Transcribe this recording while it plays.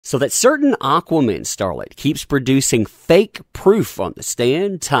So that certain Aquaman starlet keeps producing fake proof on the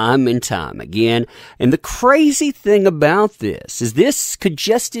stand time and time again. And the crazy thing about this is this could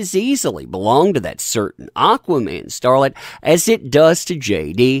just as easily belong to that certain Aquaman starlet as it does to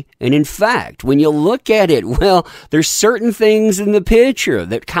JD. And in fact, when you look at it, well, there's certain things in the picture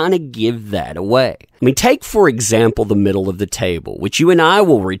that kind of give that away. I mean, take, for example, the middle of the table, which you and I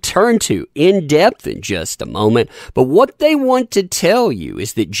will return to in depth in just a moment. But what they want to tell you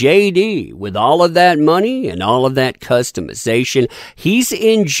is that JD, with all of that money and all of that customization, he's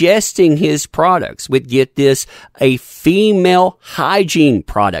ingesting his products with, get this, a female hygiene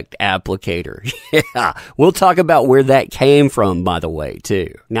product applicator. Yeah, we'll talk about where that came from, by the way,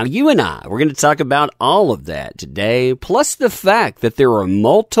 too. Now, you and I, we're going to talk about all of that today, plus the fact that there are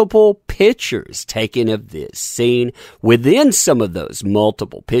multiple pictures taken of this scene. Within some of those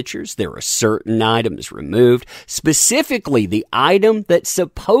multiple pictures, there are certain items removed, specifically the item that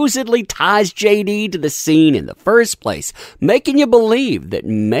supposedly ties JD to the scene in the first place, making you believe that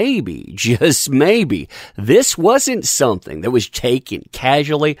maybe, just maybe, this wasn't something that was taken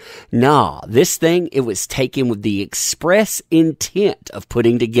casually. Nah, this thing, it was taken with the express intent of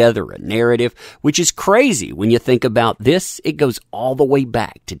putting together a narrative, which is crazy when you think about this. It goes all the way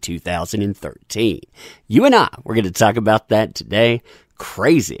back to 2013. You and I, we're going to talk about that today.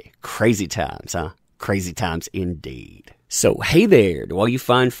 Crazy, crazy times, huh? Crazy times indeed. So, hey there to all you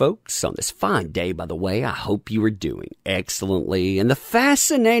fine folks on this fine day, by the way. I hope you are doing excellently. And the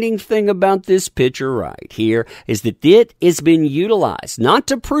fascinating thing about this picture right here is that it has been utilized not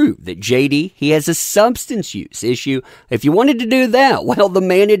to prove that JD, he has a substance use issue. If you wanted to do that, well, the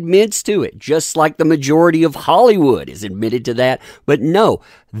man admits to it, just like the majority of Hollywood is admitted to that. But no,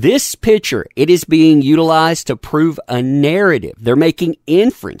 this picture, it is being utilized to prove a narrative. They're making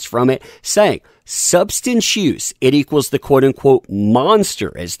inference from it, saying, substance use, it equals the quote-unquote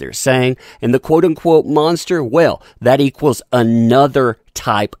monster, as they're saying. And the quote-unquote monster, well, that equals another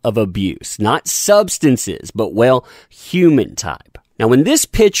type of abuse. Not substances, but, well, human type. Now, when this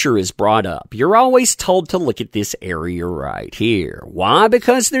picture is brought up, you're always told to look at this area right here. Why?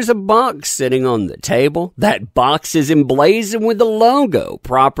 Because there's a box sitting on the table. That box is emblazoned with the logo,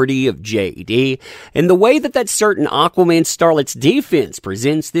 property of JD. And the way that certain Aquaman starlet's defense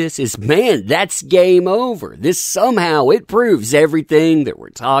presents this is, man, that's game over. This somehow, it proves everything that we're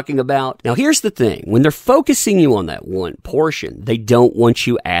talking about. Now, here's the thing. When they're focusing you on that one portion, they don't want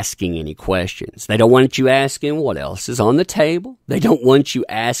you asking any questions. They don't want you asking what else is on the table. They don't want you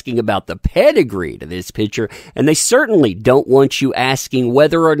asking about the pedigree to this picture, and they certainly don't want you asking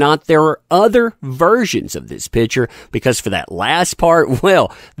whether or not there are other versions of this picture, because for that last part,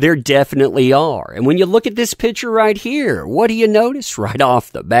 well, there definitely are. And when you look at this picture right here, what do you notice right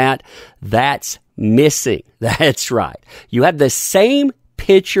off the bat? That's missing. That's right. You have the same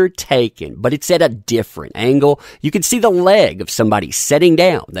picture taken, but it's at a different angle. You can see the leg of somebody sitting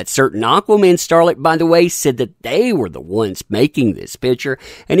down. That certain Aquaman starlet, by the way, said that they were the ones making this picture.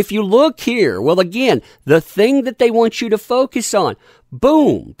 And if you look here, well, again, the thing that they want you to focus on,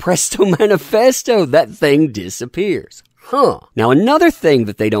 boom, presto manifesto, that thing disappears. Now, another thing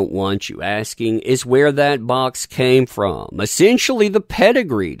that they don't want you asking is where that box came from. Essentially, the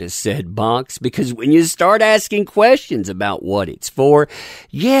pedigree to said box, because when you start asking questions about what it's for,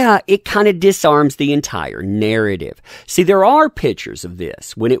 yeah, it kind of disarms the entire narrative. See, there are pictures of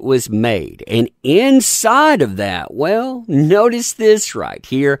this when it was made, and inside of that, well, notice this right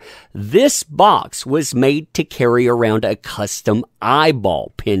here. This box was made to carry around a custom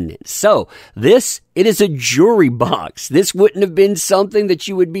eyeball pendant. So, it is a jewelry box. This wouldn't have been something that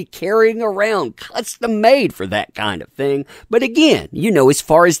you would be carrying around, custom made for that kind of thing. But again, as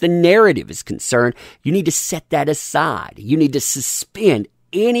far as the narrative is concerned, you need to set that aside. You need to suspend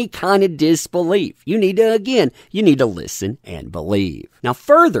any kind of disbelief. You need to listen and believe. Now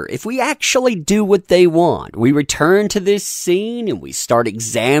further, if we actually do what they want, we return to this scene and we start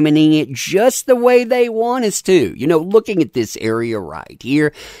examining it just the way they want us to, looking at this area right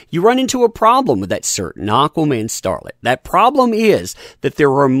here, you run into a problem with that certain Aquaman starlet. That problem is that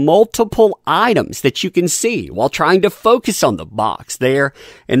there are multiple items that you can see while trying to focus on the box there.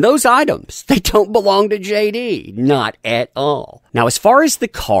 And those items, they don't belong to JD. Not at all. Now, as far as the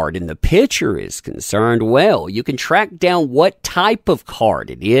card in the picture is concerned, well, you can track down what type of card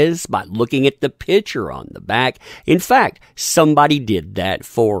it is by looking at the picture on the back. In fact, somebody did that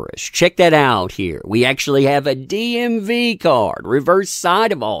for us. Check that out here. We actually have a DMV card. Reverse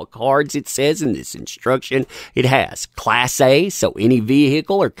side of all cards, it says in this instruction, it has Class A, so any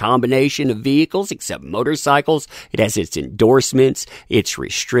vehicle or combination of vehicles except motorcycles. It has its endorsements, its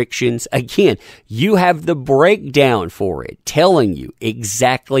restrictions. Again, you have the breakdown for it, telling you exactly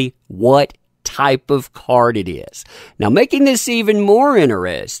exactly what type of card it is. Now, making this even more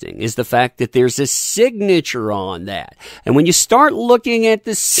interesting is the fact that there's a signature on that. And when you start looking at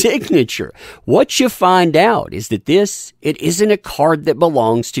the signature, what you find out is that it isn't a card that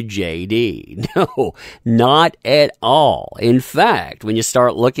belongs to JD. No, not at all. In fact, when you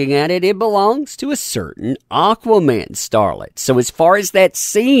start looking at it, it belongs to a certain Aquaman starlet. So as far as that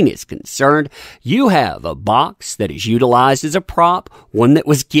scene is concerned, you have a box that is utilized as a prop, one that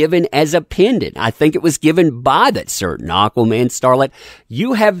was given as a pendant. I think it was given by that certain Aquaman starlet.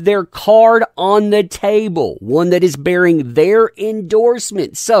 You have their card on the table, one that is bearing their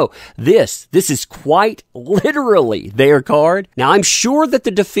endorsement. So this is quite literally their card. Now, I'm sure that the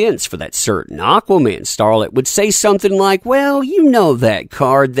defense for that certain Aquaman starlet would say something like, well, you know that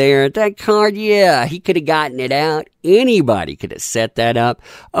card there. That card, yeah, he could have gotten it out. Anybody could have set that up.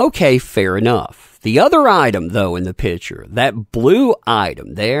 Okay, fair enough. The other item, though, in the picture, that blue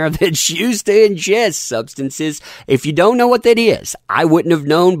item there that's used to ingest substances, if you don't know what that is, I wouldn't have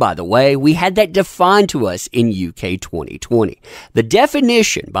known, by the way. We had that defined to us in UK 2020. The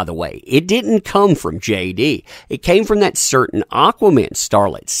definition, by the way, it didn't come from JD. It came from that certain Aquaman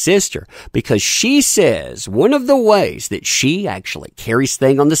starlet's sister, because she says one of the ways that she actually carries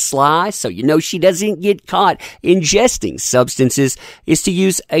things on the sly, so you know she doesn't get caught ingesting substances, is to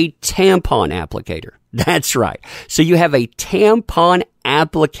use a tampon applicator. That's right. So you have a tampon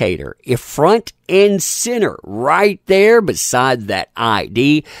applicator, front and center, right there beside that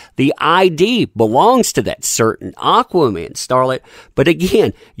ID. The ID belongs to that certain Aquaman starlet. But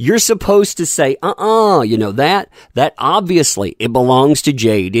again, you're supposed to say, that obviously it belongs to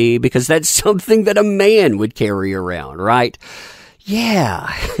JD because that's something that a man would carry around, right?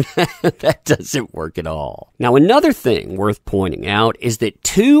 Yeah, that doesn't work at all. Now, another thing worth pointing out is that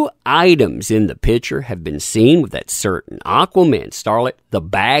two items in the picture have been seen with that certain Aquaman starlet. The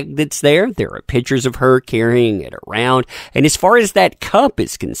bag that's there are pictures of her carrying it around. And as far as that cup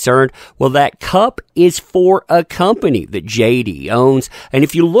is concerned, well, that cup is for a company that JD owns. And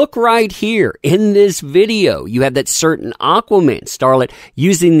if you look right here in this video, you have that certain Aquaman starlet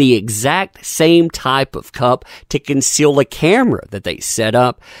using the exact same type of cup to conceal a camera that they set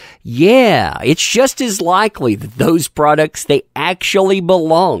up. Yeah, it's just as likely that those products, they actually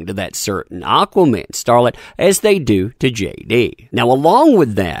belong to that certain Aquaman starlet as they do to JD. Now, along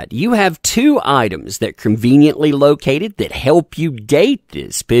with that, you have two items that are conveniently located that help you date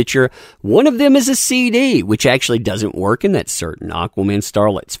this picture. One of them is a CD, which actually doesn't work in that certain Aquaman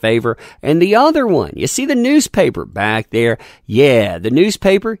starlet's favor. And the other one, you see the newspaper back there? Yeah, the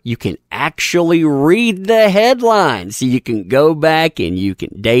newspaper, you can actually read the headline, so you can go back and you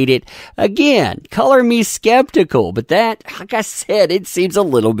can date it. Again, color me skeptical, but that, like I said, it seems a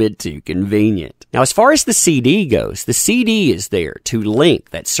little bit too convenient. Now, as far as the CD goes, the CD is there to link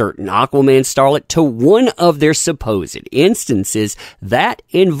that certain Aquaman starlet to one of their supposed instances, that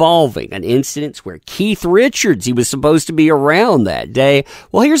involving an instance where Keith Richards, he was supposed to be around that day.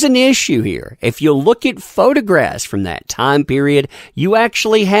 Well, here's an issue here. If you look at photographs from that time period, you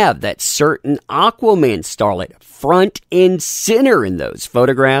actually have that certain Aquaman starlet front and center in those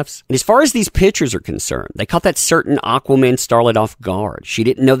photographs. And as far as these pictures are concerned, they caught that certain Aquaman starlet off guard. She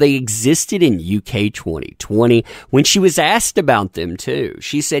didn't know they existed in UK 2020. When she was asked about them too,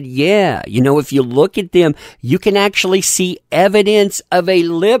 she said, yeah, if you look at them, you can actually see evidence of a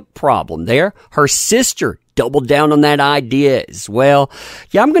lip problem there. Her sister doubled down on that idea as well.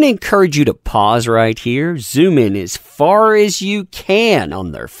 Yeah, I'm going to encourage you to pause right here. Zoom in as far as you can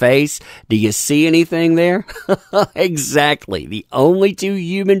on their face. Do you see anything there? Exactly. The only two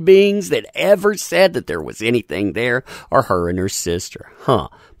human beings that ever said that there was anything there are her and her sister.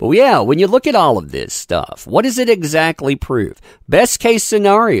 But yeah, when you look at all of this stuff, what does it exactly prove? Best case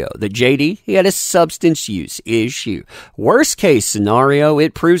scenario, that JD, he had a substance use issue. Worst case scenario,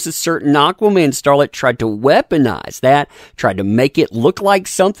 it proves a certain Aquaman starlet tried to weaponize that, tried to make it look like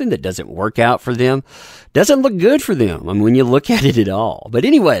something that doesn't work out for them. Doesn't look good for them, when you look at it at all. But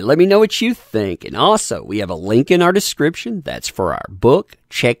anyway, let me know what you think. And also, we have a link in our description. That's for our book.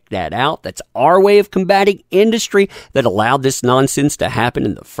 Check that out. That's our way of combating industry that allowed this nonsense to happen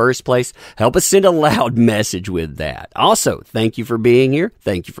in the first place. Help us send a loud message with that. Also, thank you for being here.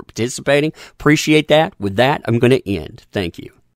 Thank you for participating. Appreciate that. With that, I'm going to end. Thank you.